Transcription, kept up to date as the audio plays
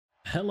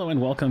Hello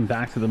and welcome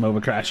back to the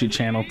MOBA Krashy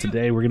channel.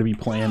 Today we're going to be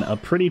playing a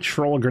pretty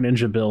troll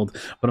Greninja build,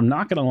 but I'm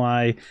not going to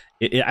lie,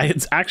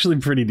 it's actually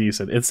pretty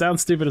decent. It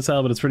sounds stupid as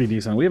hell, but it's pretty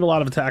decent. We have a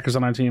lot of attackers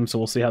on our team, so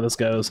we'll see how this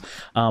goes.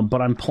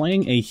 But I'm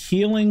playing a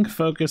healing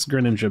focused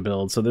Greninja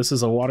build. So this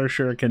is a Water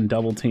Shuriken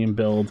double team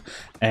build,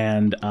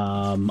 and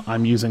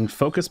I'm using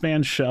Focus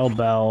Band, Shell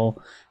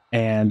Bell,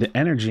 and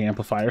Energy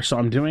Amplifier. So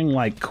I'm doing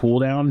like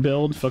cooldown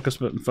build, Focus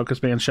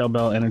Band, Shell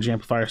Bell, Energy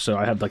Amplifier. So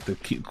I have like the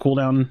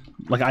cooldown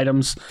like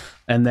items,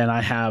 and then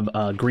I have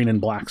green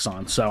and blacks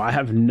on. So I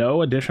have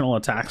no additional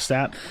attack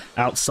stat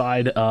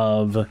outside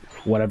of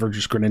whatever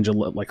just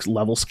Greninja like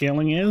level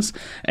scaling is.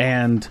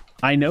 And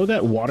I know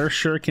that Water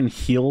Shuriken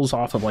heals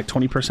off of like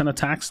 20%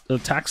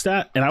 attack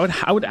stat, and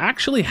I would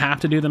actually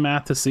have to do the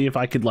math to see if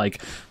I could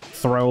like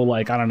throw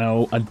like, I don't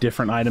know, a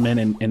different item in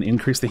and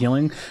increase the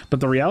healing.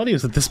 But the reality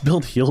is that this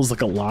build heals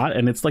like a lot,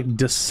 and it's like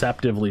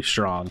deceptively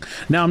strong.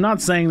 Now I'm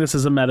not saying this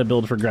is a meta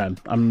build for Gren.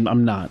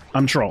 I'm not.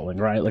 I'm trolling,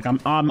 right? Like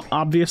I'm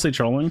obviously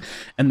trolling,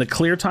 and the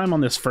clear time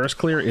on this first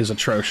clear is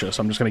atrocious.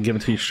 I'm just gonna give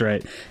it to you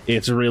straight.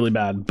 It's really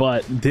bad,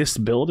 but this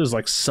build is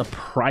like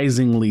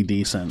surprisingly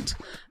decent.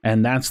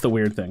 And that's the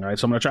weird thing, right?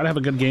 So I'm going to try to have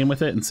a good game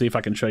with it and see if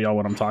I can show y'all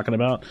what I'm talking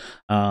about.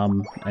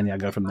 And yeah,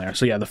 go from there.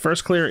 So yeah, the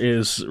first clear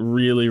is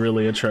really,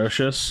 really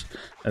atrocious.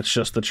 That's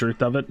just the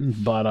truth of it.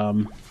 But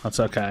that's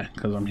okay,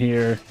 because I'm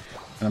here,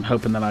 and I'm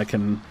hoping that I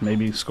can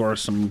maybe score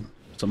some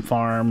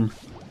farm.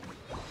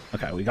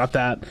 Okay, we got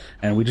that,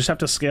 and we just have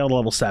to scale to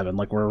level 7.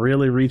 Like, we're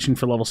really reaching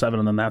for level 7,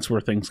 and then that's where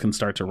things can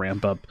start to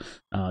ramp up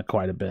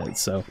quite a bit.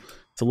 So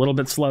it's a little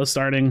bit slow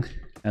starting,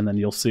 and then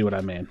you'll see what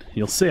I mean.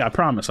 You'll see, I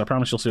promise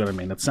you'll see what I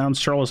mean. It sounds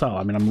troll as hell.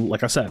 I mean,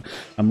 like I said,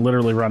 I'm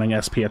literally running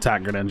SP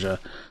attack Greninja,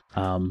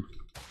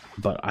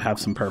 but I have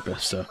some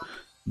purpose, so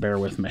bear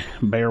with me.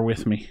 Bear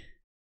with me.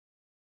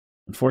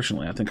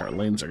 Unfortunately, I think our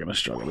lanes are going to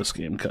struggle this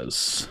game,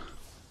 because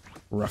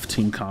rough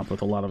team comp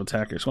with a lot of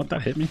attackers. What,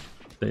 that hit me?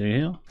 The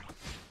hell?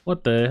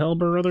 What the hell,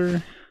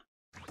 brother?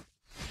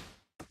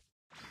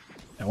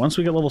 Yeah, once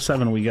we get level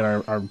 7, we get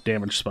our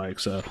damage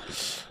spike, so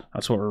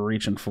that's what we're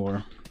reaching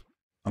for.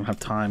 I don't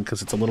have time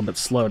because it's a little bit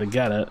slow to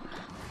get it.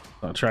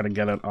 So I'll try to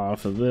get it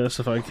off of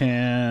this if I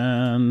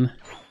can.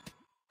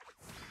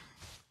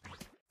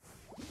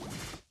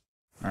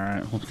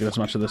 Alright, let's get as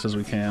much of this as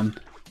we can.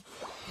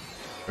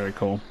 Very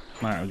cool.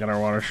 Alright, we got our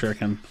Water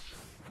Shuriken.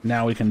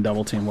 Now we can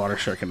double team Water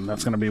Shuriken.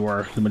 That's going to be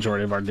where the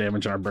majority of our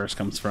damage and our burst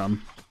comes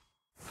from.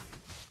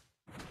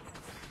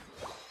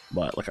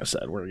 But like I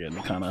said, we're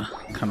getting kind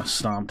of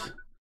stomped.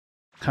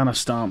 Kind of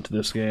stomped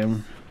this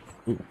game.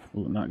 Ooh,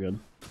 not good.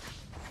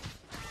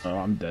 Oh,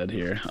 I'm dead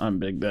here. I'm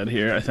big dead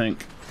here, I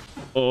think.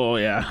 Oh,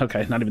 yeah.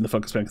 Okay, not even the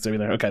focus band can save me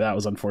there. Okay, that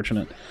was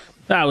unfortunate.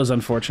 That was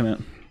unfortunate.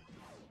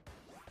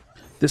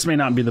 This may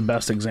not be the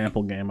best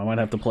example game. I might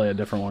have to play a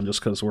different one just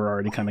because we're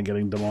already kind of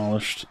getting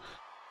demolished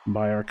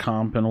by our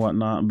comp and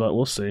whatnot, but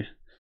we'll see.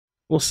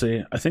 We'll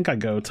see. I think I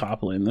go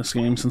top lane this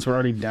game since we're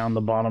already down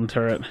the bottom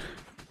turret.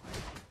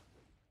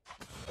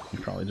 You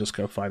probably just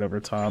go fight over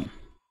top.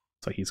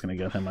 It's like he's going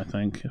to get him, I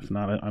think. If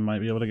not, I might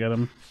be able to get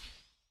him.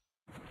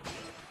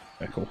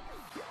 Okay, cool.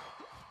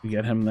 We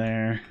get him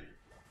there.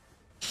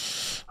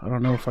 I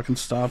don't know if I can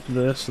stop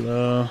this,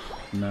 though.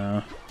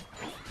 No.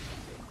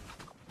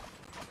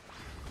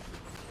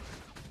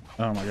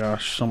 Oh my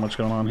gosh, so much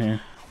going on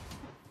here.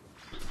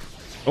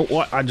 Oh,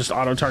 what? I just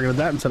auto-targeted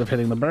that instead of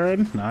hitting the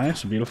bird.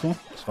 Nice, beautiful.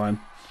 It's fine.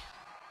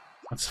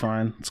 That's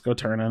fine. Let's go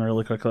turn in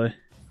really quickly.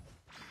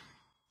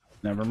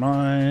 Never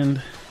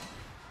mind.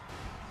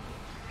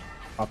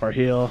 Pop our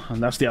heal.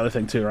 And that's the other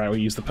thing too, right? We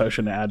use the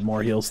potion to add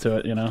more heals to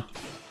it, you know?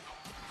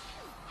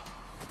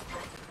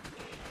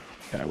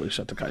 Okay, we just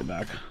have to kite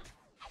back.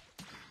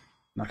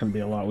 Not gonna be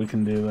a lot we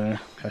can do there.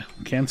 Okay,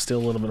 we can steal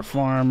a little bit of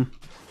farm.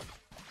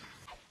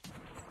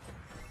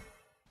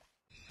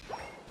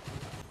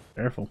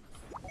 Careful.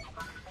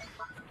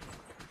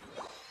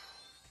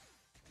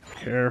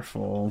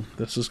 Careful.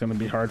 This is gonna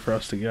be hard for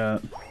us to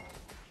get.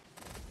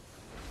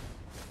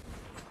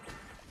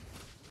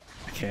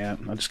 I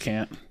can't. I just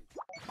can't.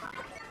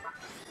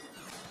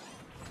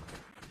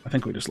 I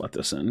think we just let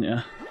this in,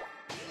 yeah.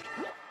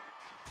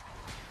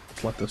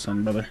 Let's let this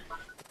in, brother.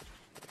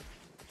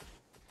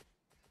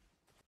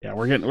 Yeah,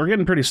 we're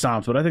getting pretty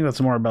stomped, but I think that's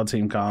more about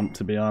team comp,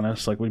 to be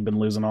honest. Like, we've been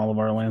losing all of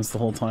our lanes the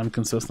whole time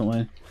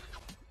consistently.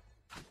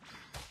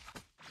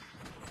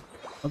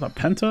 What the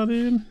Penta,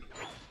 dude?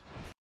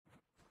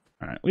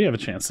 Alright, we have a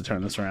chance to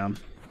turn this around.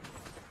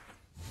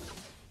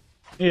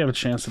 We have a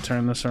chance to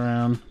turn this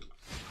around.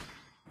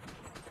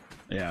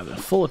 Yeah, the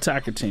full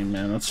attacker team,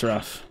 man, that's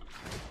rough.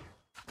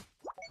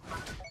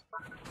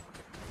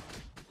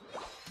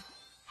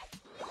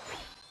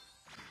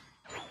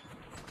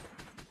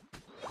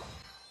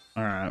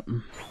 Alright.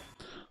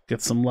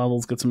 Get some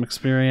levels, get some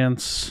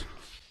experience.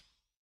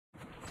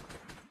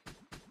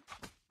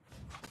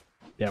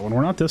 Yeah, when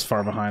we're not this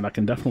far behind, I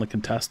can definitely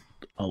contest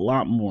a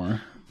lot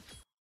more.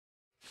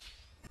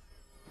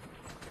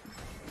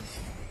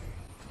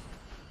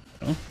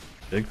 Oh,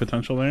 big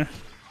potential there.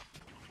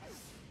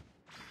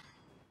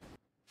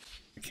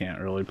 I can't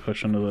really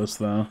push into this,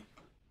 though.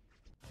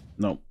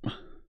 Nope.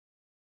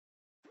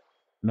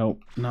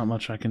 Nope, not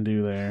much I can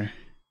do there.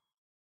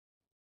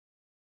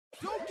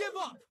 Don't give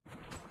up.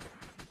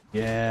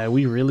 Yeah,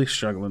 we really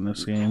struggle in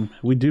this game.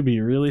 We do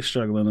be really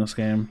struggling in this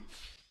game.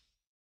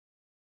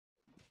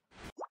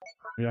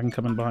 Maybe I can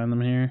come in behind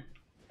them here.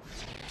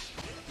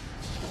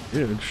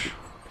 Huge.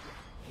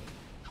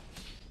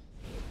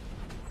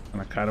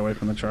 Gonna kite away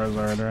from the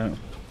Charizard, right?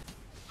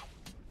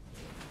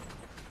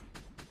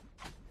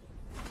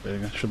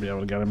 Big, I should be able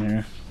to get him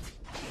here.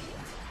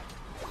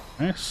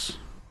 Nice.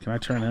 Can I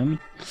turn in?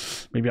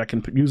 Maybe I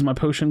can use my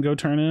potion, go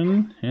turn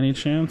in. Any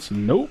chance?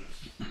 Nope.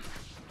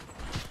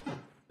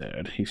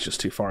 Dude, he's just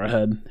too far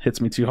ahead. Hits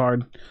me too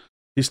hard.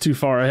 He's too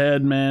far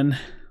ahead, man.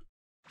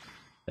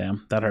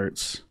 Damn, that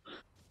hurts.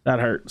 That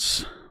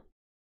hurts.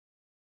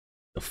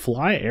 The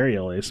fly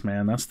aerial ace,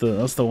 man. That's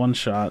the one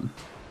shot.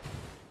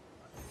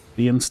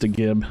 The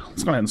insta-gib.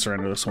 Let's go ahead and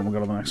surrender this one. We'll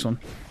go to the next one.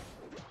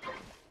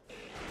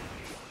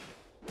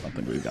 I don't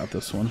think we got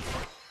this one.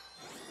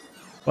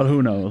 But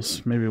who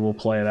knows? Maybe we'll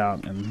play it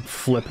out and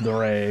flip the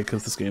Ray,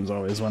 because this game's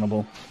always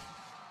winnable.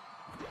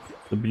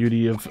 The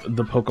beauty of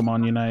the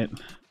Pokemon Unite.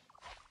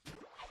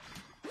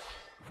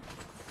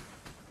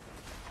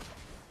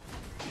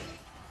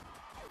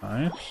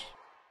 Nice.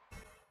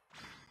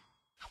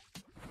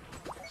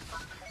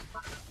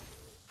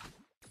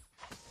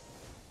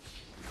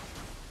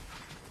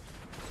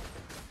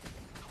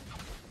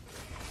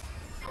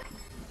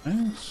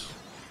 Nice.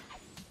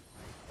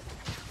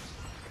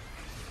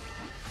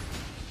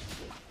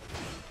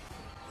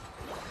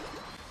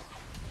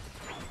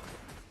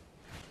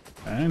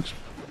 Alright,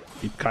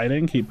 keep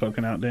kiting, keep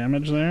poking out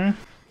damage there.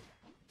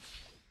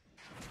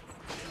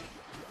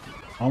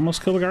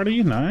 Almost kill the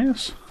Guardy,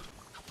 nice.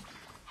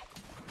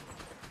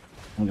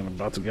 I'm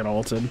about to get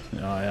ulted. Oh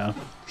yeah.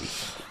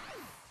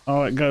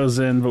 Oh, it goes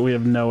in, but we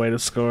have no way to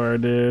score,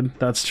 dude.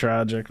 That's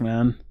tragic,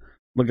 man.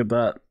 Look at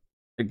that.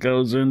 It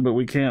goes in, but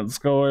we can't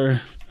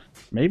score.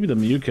 Maybe the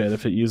Mew could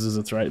if it uses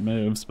its right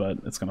moves, but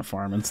it's gonna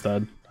farm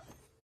instead.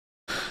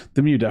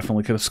 The Mew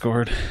definitely could have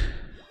scored.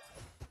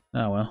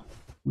 Oh well.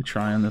 We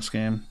try in this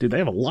game. Dude, they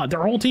have a lot.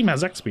 Their whole team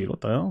has X speed.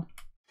 What the hell?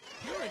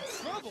 You're in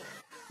trouble.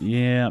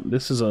 Yeah,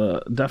 this is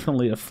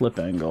definitely a flip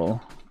angle.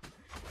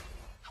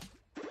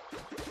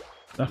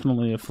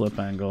 Definitely a flip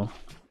angle.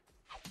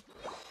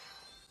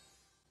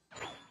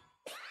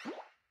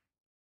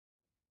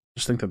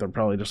 Just think that they're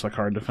probably just like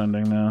hard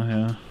defending now,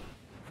 yeah.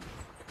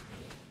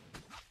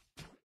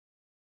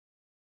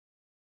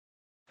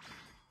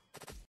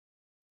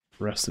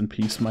 Rest in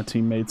peace, my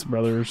teammates,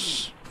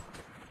 brothers.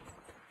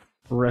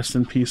 Rest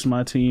in peace,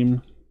 my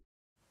team.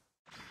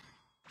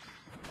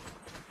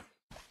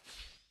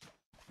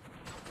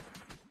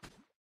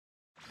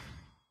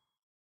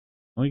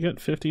 We get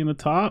 50 in the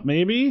top,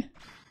 maybe?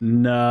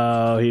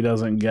 No, he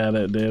doesn't get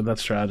it, dude.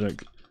 That's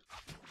tragic.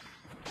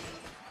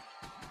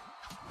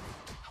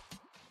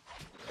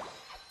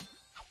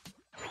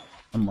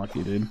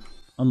 Unlucky, dude.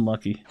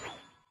 Unlucky.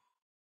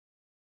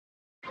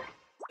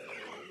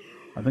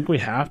 I think we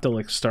have to,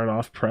 like, start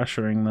off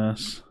pressuring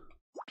this.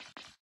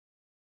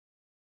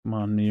 Come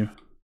on, Mew.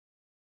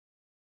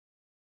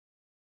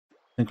 I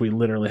think we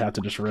literally have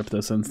to just rip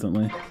this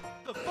instantly.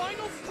 The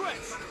final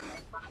stretch.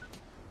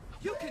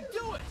 You can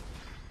do it.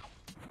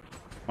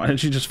 Why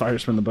didn't you just fire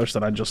spin the bush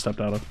that I just stepped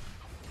out of?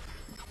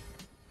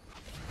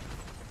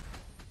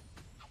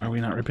 Are we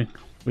not ripping?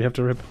 We have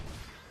to rip.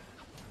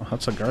 Oh,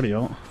 that's a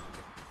Guardial.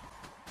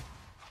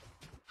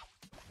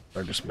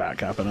 They're just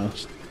backcapping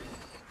us.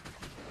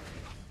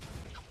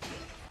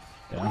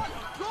 Yeah.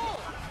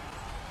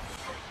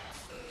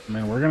 I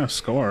mean, we're gonna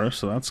score,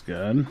 so that's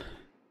good.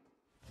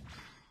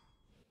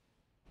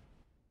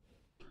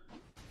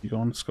 You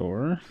going to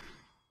score?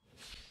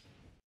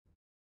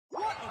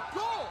 I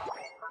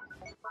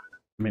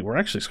mean, we're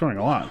actually scoring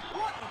a lot.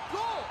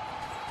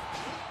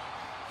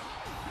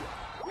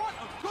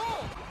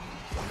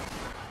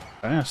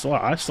 Okay,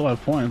 I still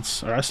have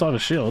points, or I still have a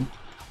shield.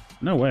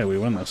 No way we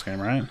win this game,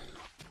 right?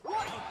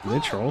 Do they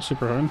troll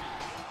super hard?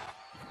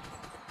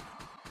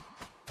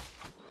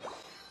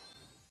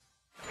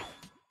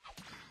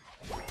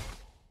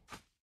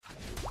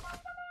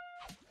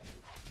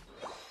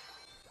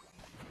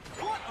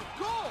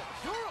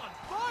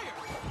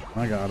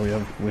 My god, we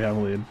have a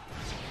lead.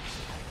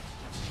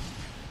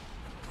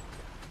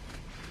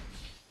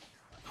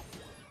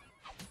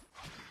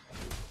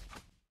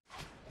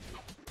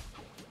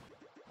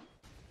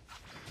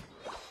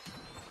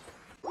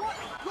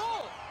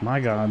 My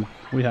god,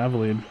 we have a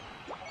lead.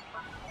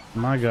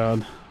 My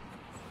god.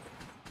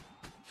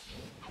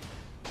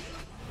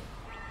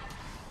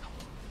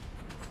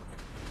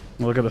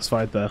 Look at this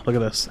fight though. Look at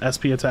this.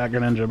 SP attack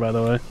Greninja, by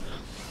the way.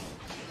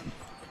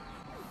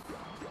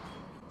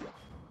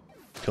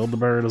 Killed the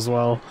bird as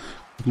well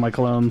with my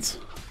clones.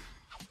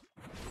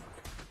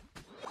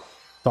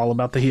 It's all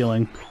about the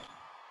healing.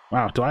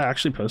 Wow, do I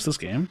actually post this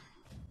game?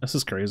 This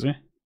is crazy.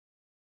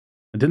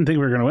 I didn't think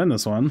we were going to win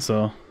this one,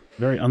 so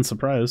very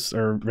unsurprised,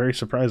 or very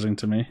surprising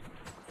to me.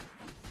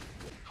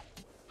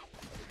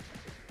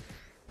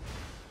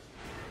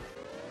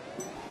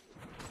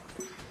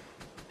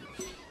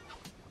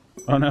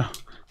 Oh no.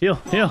 Heal,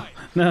 heal.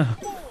 No.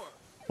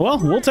 Well,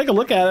 we'll take a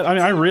look at it. I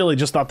mean, I really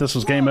just thought this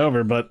was game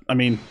over, but I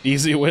mean,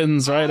 easy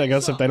wins, right? I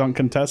guess if they don't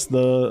contest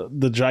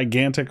the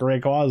gigantic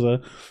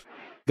Rayquaza.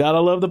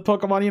 Gotta love the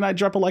Pokemon Unite.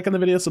 Drop a like on the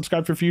video,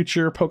 subscribe for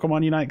future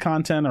Pokemon Unite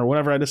content or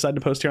whatever I decide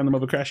to post here on the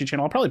Mobile Krashy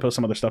channel. I'll probably post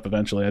some other stuff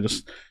eventually.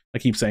 I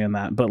keep saying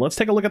that. But let's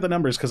take a look at the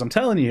numbers, because I'm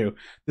telling you,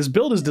 this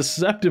build is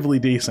deceptively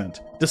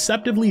decent.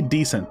 Deceptively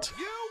decent.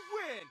 You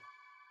win.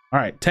 All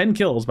right, 10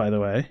 kills, by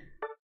the way.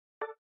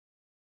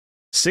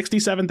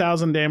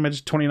 67,000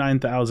 damage,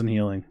 29,000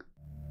 healing.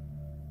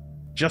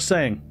 Just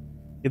saying.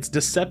 It's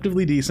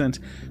deceptively decent.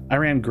 I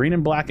ran green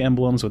and black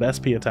emblems with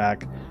SP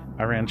attack.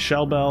 I ran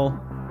Shell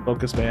Bell,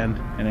 Focus Band,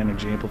 and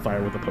Energy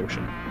Amplifier with a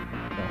potion.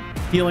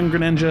 So, healing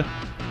Greninja.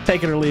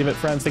 Take it or leave it,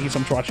 friends. Thank you so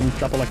much for watching.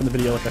 Drop a like on the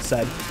video, like I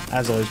said.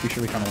 As always, be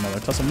sure to comment on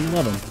another. Tell someone you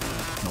love them.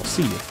 And I'll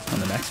see you on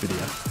the next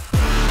video.